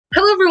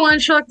everyone,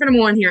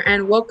 SherlockFan here,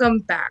 and welcome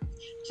back.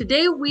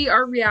 Today we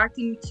are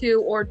reacting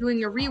to or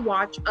doing a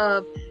rewatch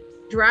of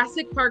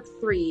Jurassic Park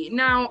 3.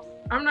 Now,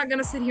 I'm not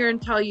gonna sit here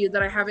and tell you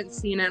that I haven't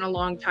seen it in a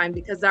long time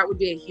because that would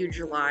be a huge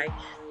lie.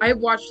 I've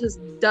watched this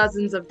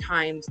dozens of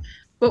times.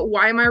 But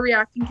why am I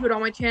reacting to it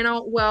on my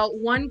channel? Well,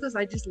 one, because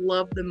I just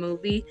love the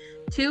movie.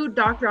 Two,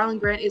 Dr. Alan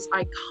Grant is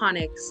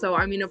iconic, so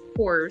I mean, of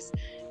course.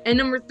 And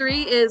number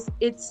three is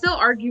it's still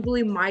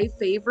arguably my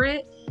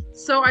favorite.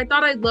 So I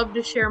thought I'd love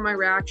to share my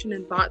reaction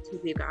and thoughts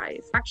with you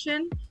guys.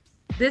 Action.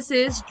 This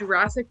is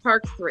Jurassic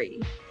Park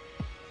 3.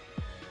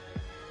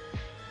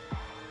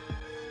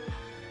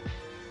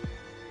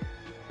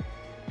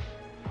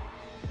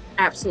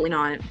 Absolutely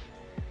not.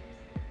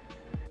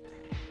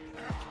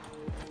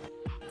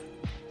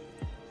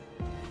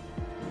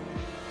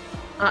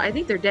 I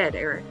think they're dead,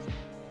 Eric.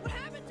 What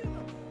happened to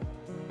them?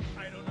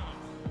 I don't know.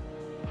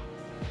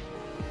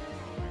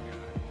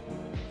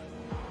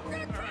 We're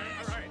gonna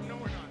crash. All right, no,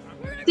 we're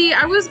not. See,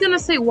 I was gonna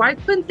say, why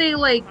couldn't they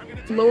like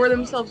lower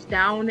themselves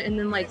down and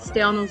then like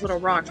stay on those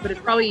little rocks? But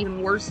it's probably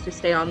even worse to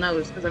stay on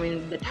those because I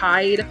mean the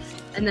tide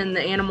and then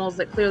the animals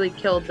that clearly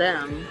killed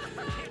them.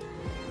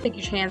 Take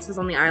your chances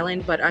on the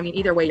island, but I mean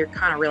either way, you're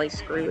kind of really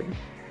screwed.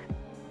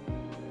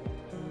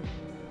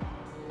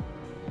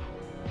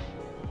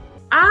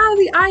 Ah,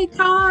 the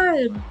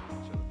icon!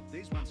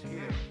 These ones here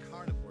are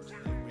carnivores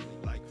and they really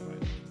like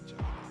fighting each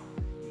other.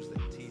 They use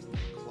their teeth and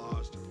their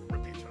claws to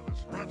rip each other's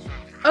throats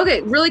out.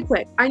 Okay, really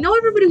quick. I know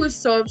everybody was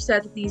so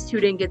upset that these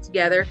two didn't get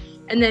together,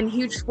 and then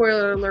huge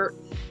spoiler alert,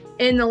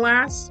 in the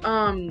last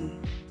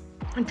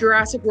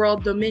Jurassic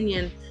World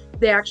Dominion,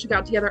 they actually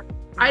got together.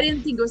 I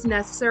didn't think it was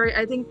necessary.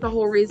 I think the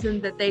whole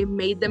reason that they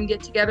made them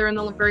get together in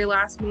the very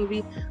last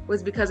movie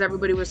was because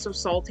everybody was so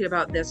salty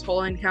about this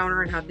whole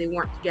encounter and how they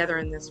weren't together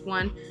in this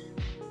one.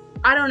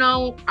 I don't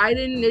know.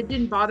 It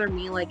didn't bother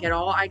me like at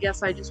all. I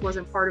guess I just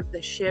wasn't part of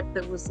the ship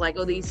that was like,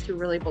 oh, these two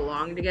really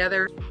belong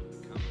together.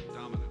 Become the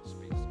dominant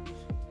species on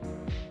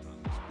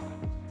this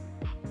planet.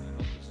 I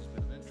hope this has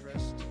been of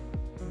interest.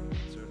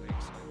 It certainly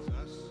excites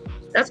us.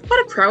 That's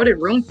quite a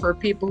crowded room for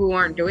people who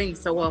aren't doing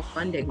so well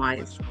funding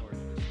wise. Much more to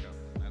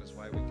discover. That is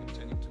why we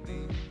continue to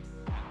need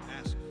and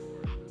ask for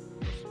your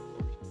support.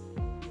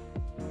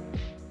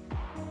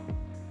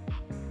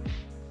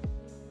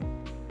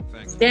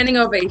 Thanks. Standing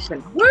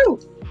ovation. Woo!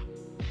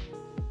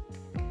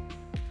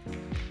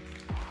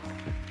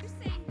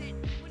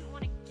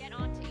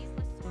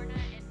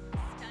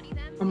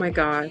 Oh my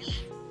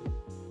gosh.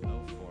 No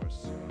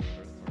force on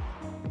Earth.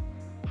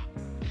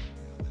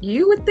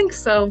 You would think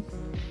so.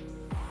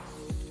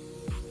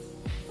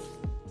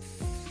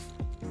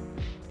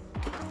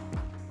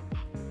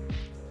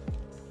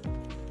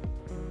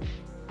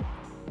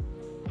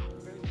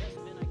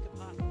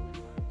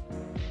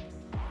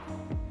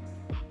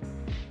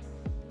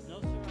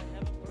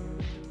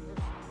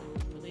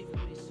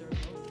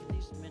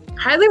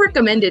 Highly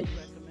recommended.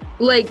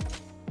 Like,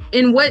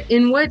 in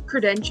what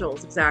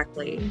credentials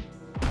exactly?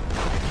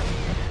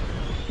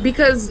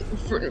 Because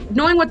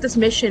knowing what this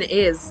mission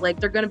is,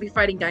 like, they're gonna be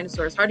fighting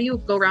dinosaurs. How do you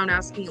go around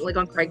asking, like,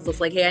 on Craigslist,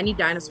 like, hey, I need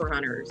dinosaur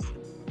hunters?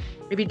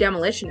 Maybe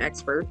demolition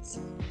experts.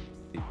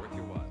 Worth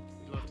your while.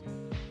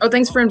 Oh,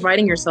 thanks for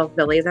inviting yourself,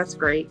 Billy. That's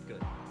great.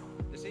 Good.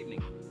 This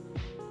evening.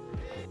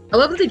 I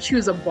love that they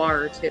choose a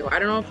bar, too. I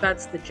don't know if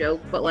that's the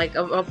joke, but, like,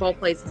 of all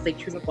places, they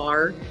choose a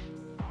bar.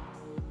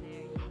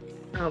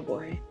 Oh,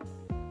 boy.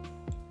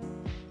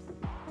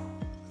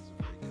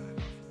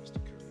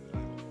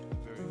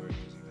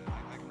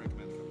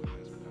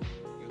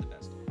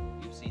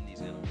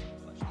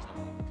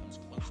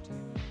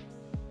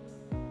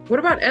 What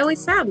about Ellie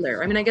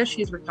Sadler? I mean, I guess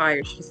she's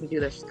retired. She doesn't do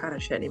this kind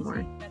of shit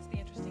anymore. That's the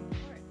interesting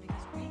part,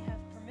 because we have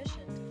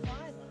permission to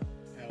fly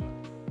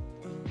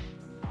them.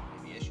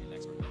 Aviation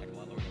expert, a heck of a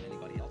lot lower than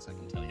anybody else, I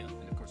can tell you.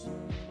 And of course,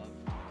 we'd love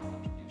to make a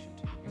contribution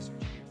to your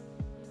research here.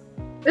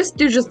 This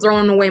dude's just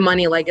throwing away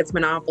money like it's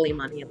Monopoly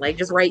money. Like,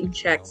 just writing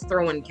checks,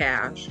 throwing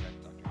cash.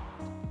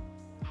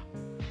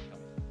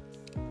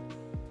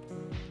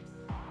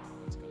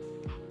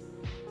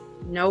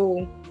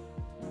 No.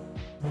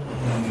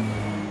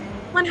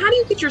 Man, how do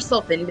you get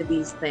yourself into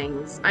these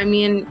things? I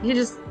mean, you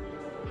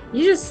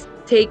just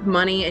take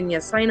money and you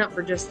sign up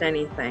for just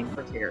anything.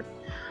 Look here.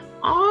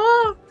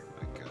 Oh,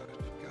 I got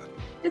it.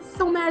 it's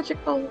so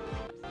magical.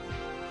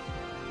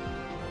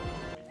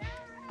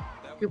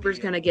 Cooper's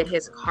gonna get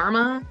his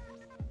karma.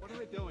 What are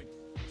they doing?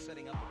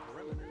 Setting up a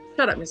perimeter.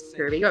 Shut up, Mr.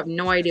 Kirby. You have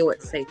no idea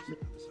what safe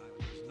means.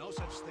 There's no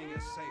such thing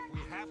as safe. We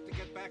have to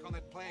get back on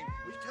that plane.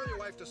 Will you tell your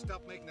wife to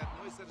stop making that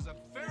noise? That is a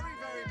very,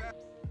 very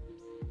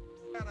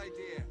bad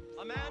idea.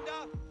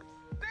 Amanda?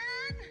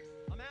 Ben?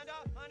 Amanda,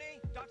 honey,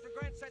 Dr.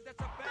 Grant said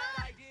that's a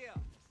bad idea.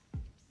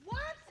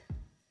 What?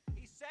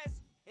 He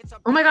says it's a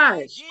Oh my bad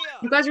gosh. You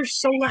idea. guys are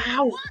so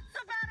loud. What's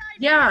a bad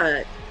idea?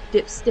 Yeah,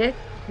 dipstick.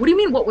 What do you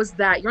mean, what was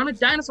that? You're on a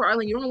dinosaur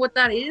island. You don't know what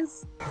that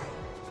is?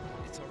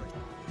 It's all right.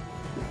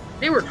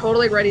 They were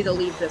totally ready to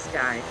leave this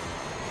guy.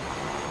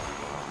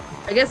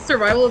 I guess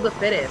survival of the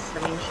fittest.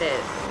 I mean,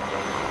 shit.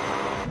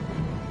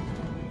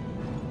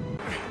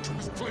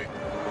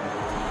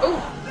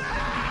 Oh!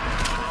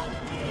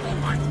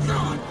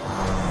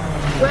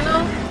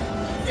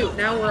 Sweet,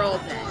 now we're all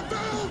dead.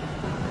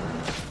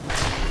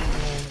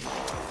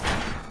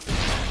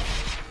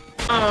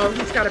 Oh,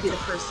 he's gotta be the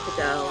first to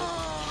go.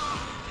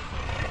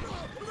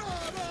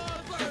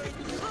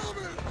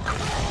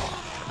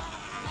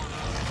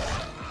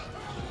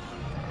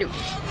 Dude.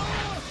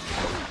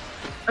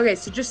 Okay,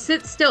 so just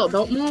sit still,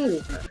 don't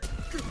move.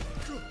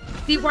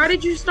 See, why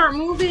did you start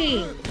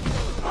moving?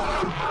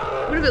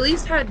 Would have at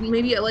least had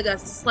maybe like a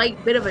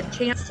slight bit of a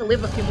chance to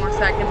live a few more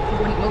seconds if you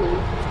wouldn't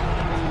move.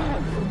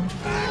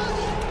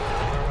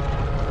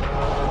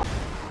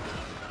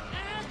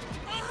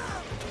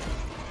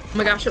 Oh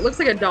my gosh, it looks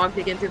like a dog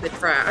digging through the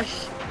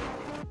trash.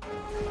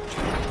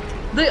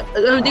 The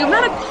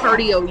amount of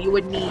cardio you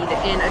would need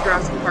in a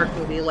Jurassic Park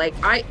movie, like,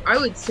 I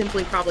would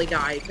simply probably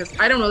die, because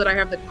I don't know that I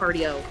have the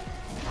cardio.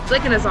 It's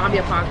like in a zombie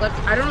apocalypse,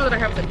 I don't know that I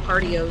have the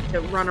cardio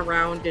to run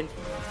around, and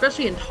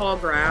especially in tall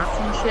grass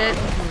and shit.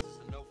 This is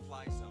a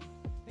no-fly zone.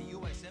 The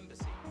U.S.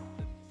 Embassy,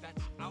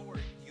 that's our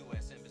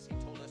U.S. Embassy,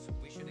 told us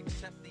we should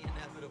accept the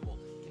inevitable.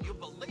 Can you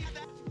believe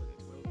that?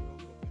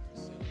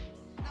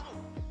 No.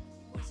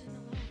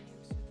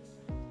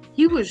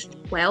 He was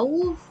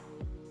 12?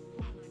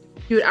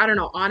 Dude, I don't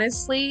know.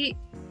 Honestly,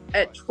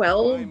 at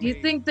 12, do you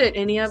think that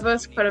any of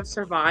us could have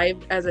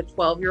survived as a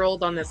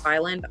 12-year-old on this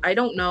island? I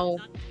don't know.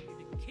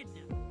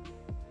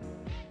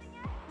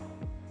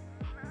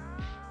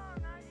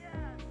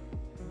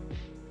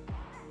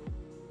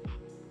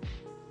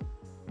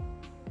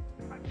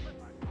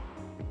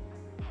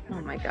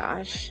 Oh my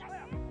gosh.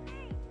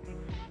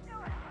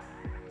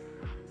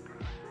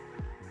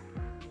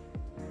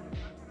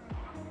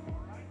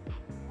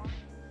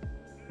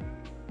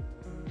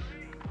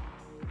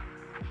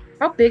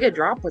 How big a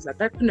drop was that?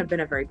 That couldn't have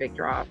been a very big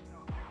drop.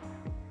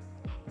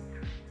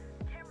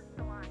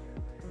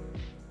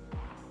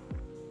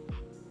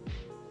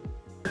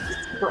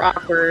 Super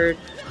awkward.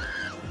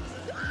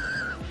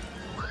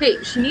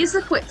 Okay, she needs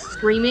to quit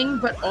screaming,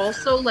 but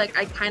also, like,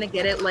 I kind of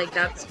get it. Like,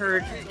 that's her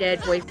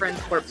dead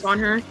boyfriend's corpse on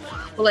her.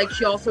 But, like,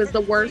 she also is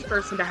the worst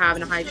person to have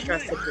in a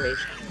high-stress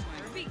situation.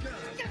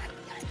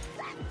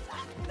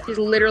 She's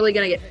literally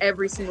gonna get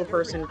every single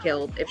person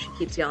killed if she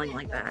keeps yelling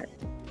like that.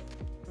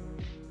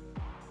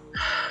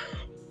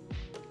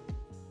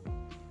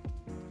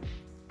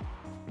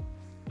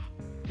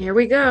 Here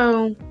we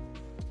go.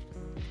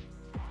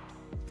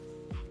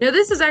 Now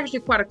this is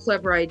actually quite a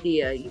clever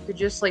idea. You could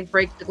just like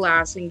break the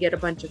glass and get a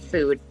bunch of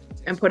food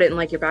and put it in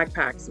like your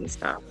backpacks and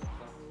stuff.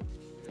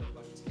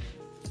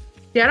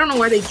 Yeah, I don't know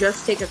why they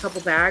just take a couple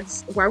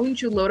bags. Why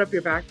wouldn't you load up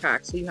your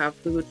backpack so you have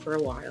food for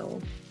a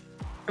while?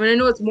 I mean, I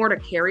know it's more to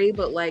carry,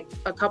 but like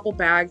a couple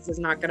bags is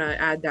not gonna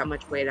add that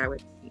much weight, I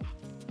would think.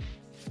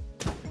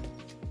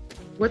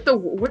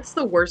 What's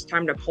the worst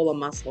time to pull a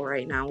muscle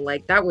right now?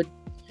 Like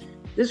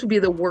this would be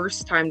the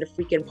worst time to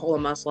freaking pull a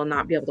muscle and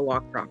not be able to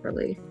walk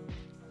properly.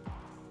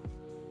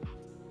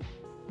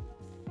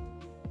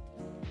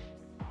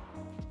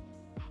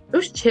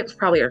 Those chips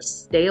probably are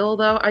stale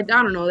though. I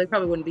don't know, they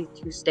probably wouldn't be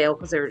too stale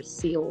because they're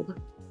sealed.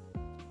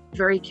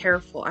 Very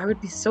careful. I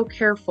would be so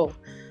careful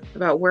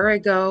about where I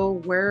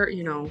go, where,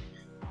 you know,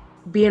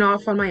 being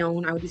off on my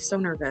own. I would be so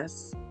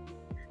nervous.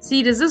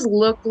 See, does this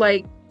look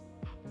like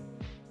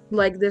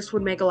this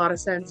would make a lot of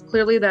sense?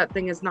 Clearly that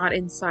thing is not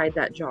inside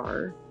that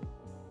jar.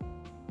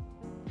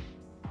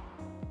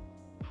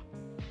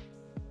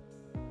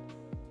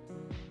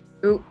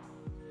 Oop.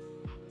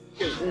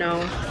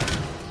 No.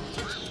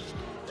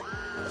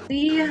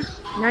 See?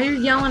 Now you're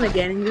yelling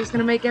again and you're just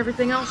gonna make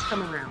everything else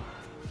come around.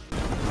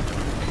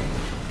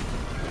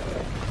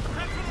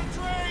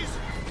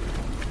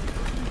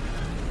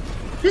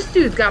 This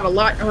dude's got a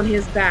lot on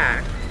his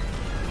back.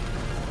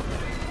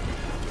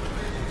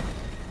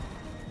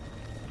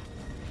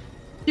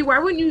 See, why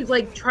wouldn't you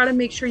like try to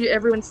make sure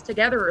everyone's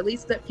together, or at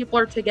least that people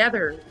are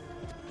together?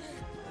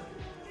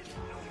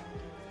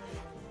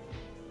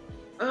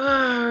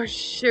 Oh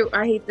shoot,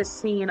 I hate this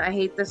scene. I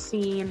hate this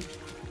scene.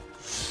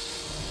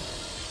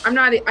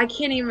 I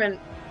can't even.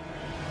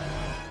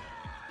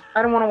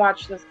 I don't want to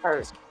watch this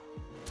part.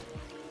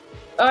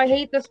 Oh, I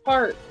hate this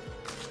part.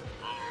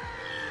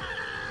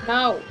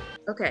 No.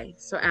 Okay,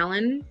 so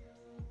Alan,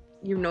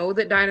 you know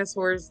that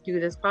dinosaurs do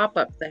this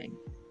pop-up thing.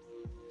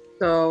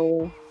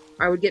 So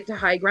I would get to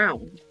high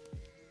ground.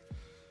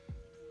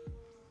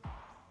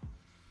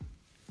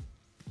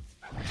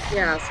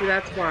 Yeah, so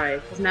that's why.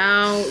 Because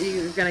now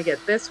you're going to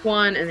get this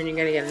one, and then you're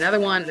going to get another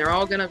one, and they're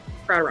all going to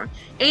crowd around.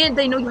 And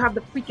they know you have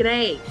the freaking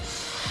egg.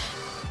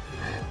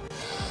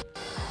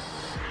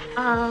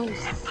 Oh,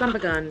 son of a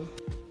gun.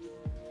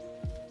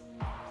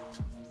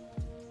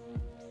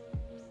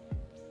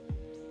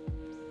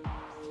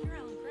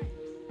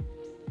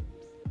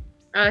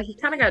 He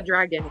kind of got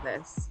dragged into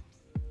this.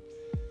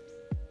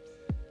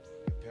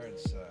 Your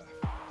parents,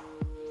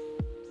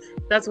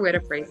 That's a way to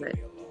phrase it.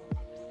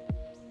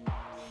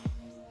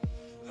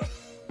 I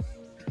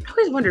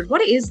always wondered,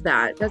 what is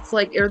that? That's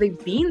like, are they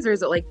beans, or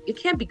is it like, it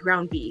can't be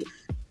ground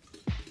beef.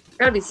 It's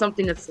gotta be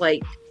something that's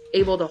like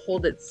able to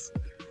hold its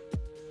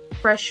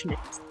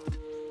freshness.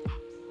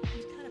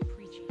 He's kind of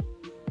preachy.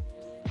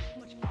 Too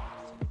much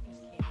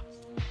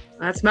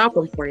That's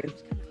Malcolm for you.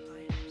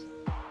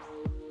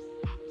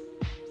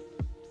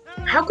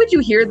 How could you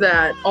hear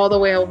that all the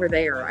way over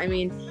there? I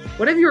mean,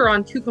 what if you were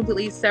on two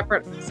completely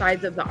separate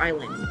sides of the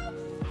island?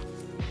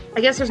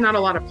 I guess there's not a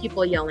lot of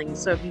people yelling,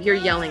 so if you hear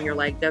yelling, you're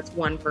like, that's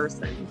one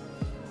person.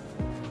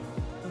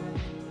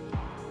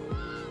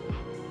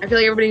 I feel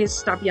like everybody needs to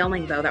stop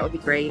yelling, though. That would be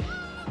great.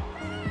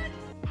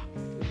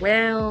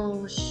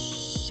 Well,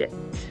 shit.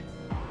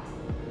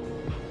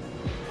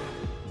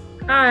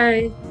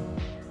 Hi.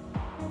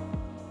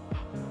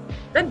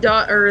 That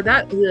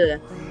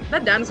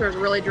dinosaur is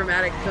really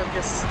dramatic to have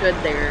just stood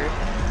there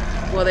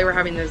while they were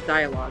having this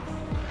dialogue.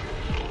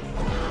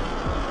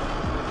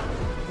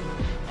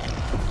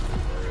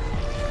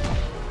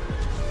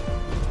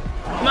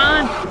 Come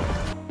on!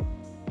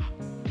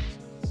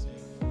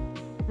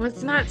 Well,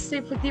 it's not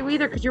safe with you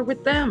either because you're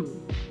with them.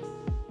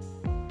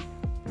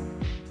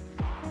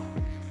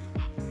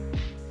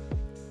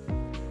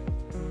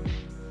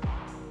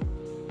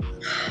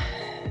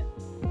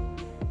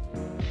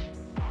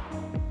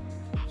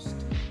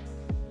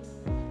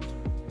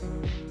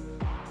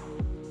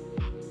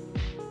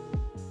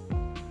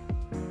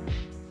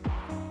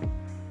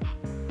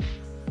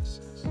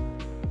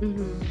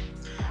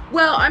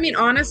 Well, I mean,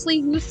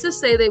 honestly, who's to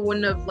say they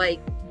wouldn't have, like,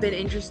 been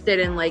interested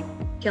in, like,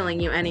 killing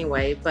you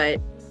anyway,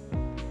 but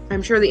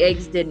I'm sure the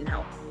eggs didn't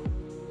help.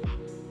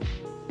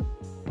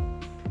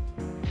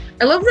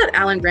 I love that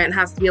Alan Grant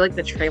has to be, like,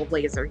 the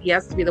trailblazer. He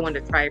has to be the one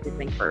to try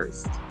everything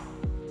first.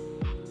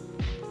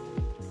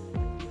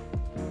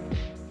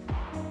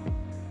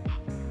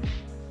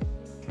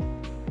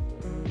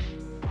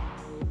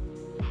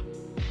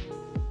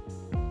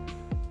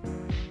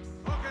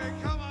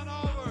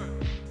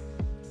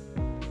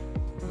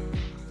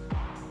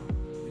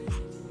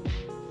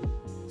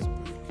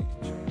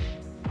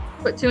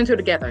 Put two and two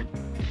together.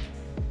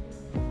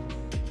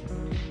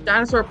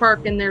 Dinosaur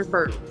park and there's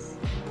birds.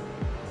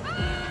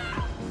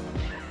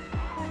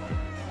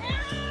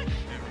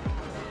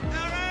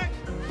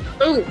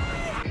 Ooh.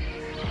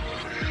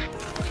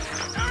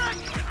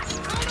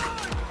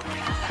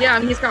 Yeah, I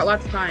mean, he's got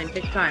lots of time.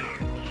 Take time.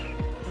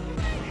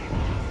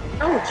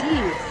 Oh,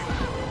 jeez.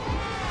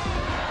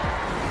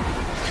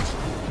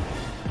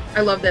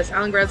 I love this.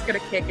 Alan Grant's gonna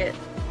kick it.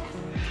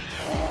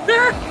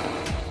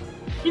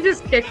 He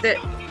just kicked it.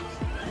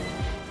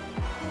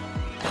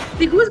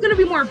 See, who's gonna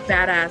be more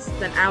badass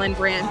than Alan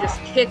Grant just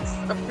kicks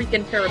a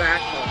freaking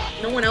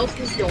pterodactyl? No one else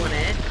is doing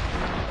it.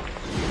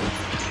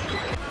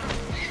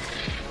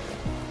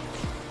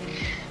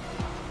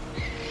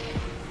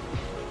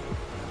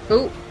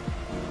 Oh.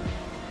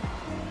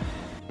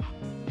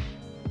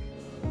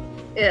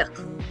 Ugh.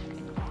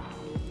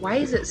 Why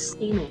is it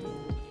steaming?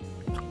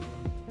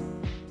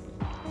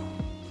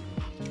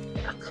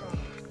 Ugh.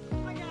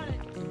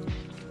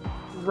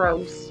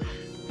 Gross.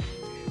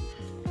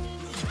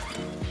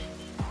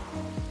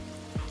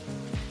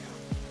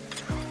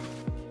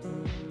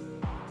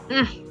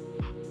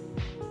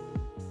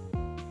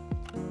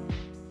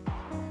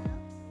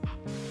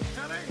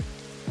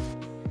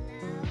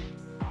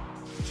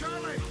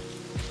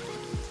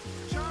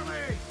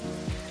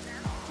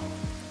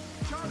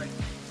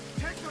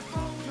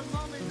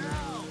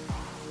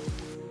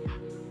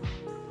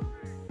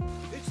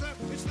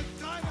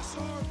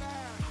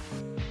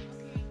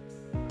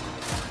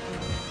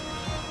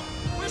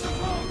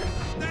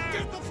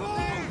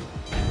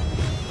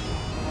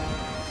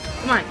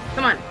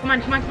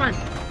 Come on.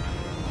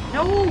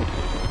 No!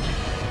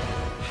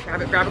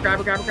 Grab it. Alan, are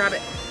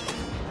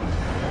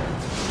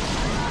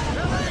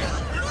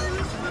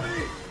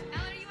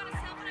you on a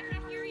cell phone? I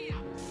can't hear you.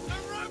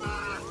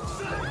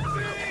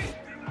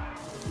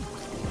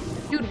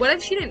 Dude, what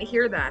if she didn't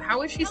hear that?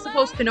 How is she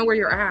supposed to know where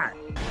you're at?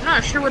 I'm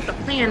not sure what the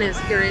plan is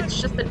here.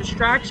 It's just a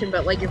distraction,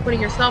 but like you're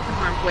putting yourself in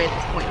harm's way at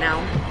this point now.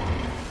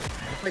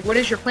 Like, what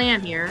is your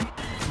plan here?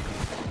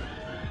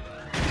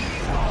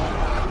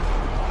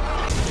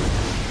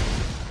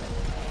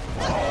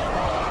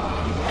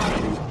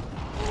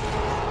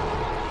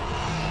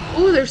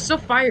 Ooh, there's still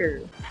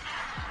fire.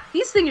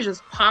 These things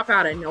just pop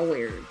out of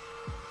nowhere.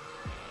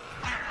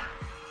 I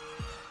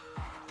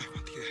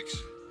want the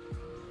eggs.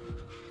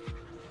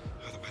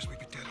 Otherwise we'd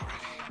be dead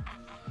already.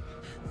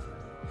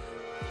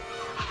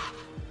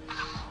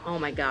 Oh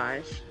my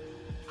gosh.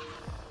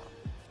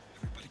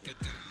 Everybody get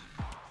down.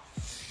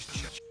 He's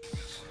judging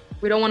us.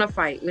 We don't want to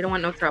fight. We don't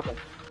want no trouble.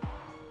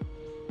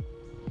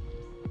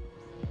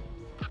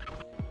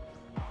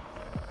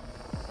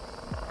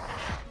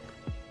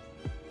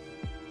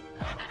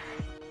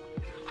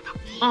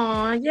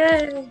 Aw,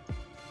 yay!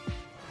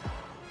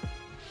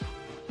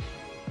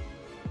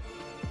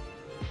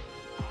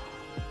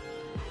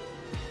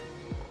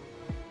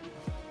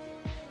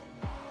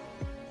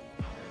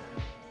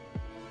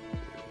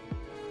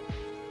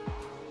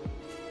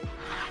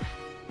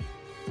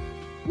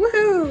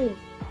 Woohoo!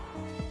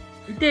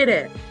 We did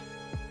it!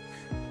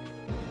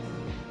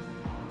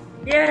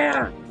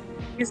 Yeah!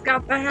 He's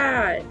got the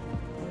hat!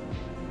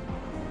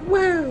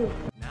 Woo!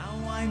 Now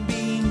I'm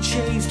being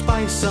chased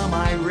by some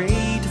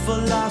irate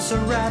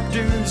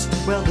velociraptors.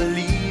 Well,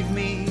 believe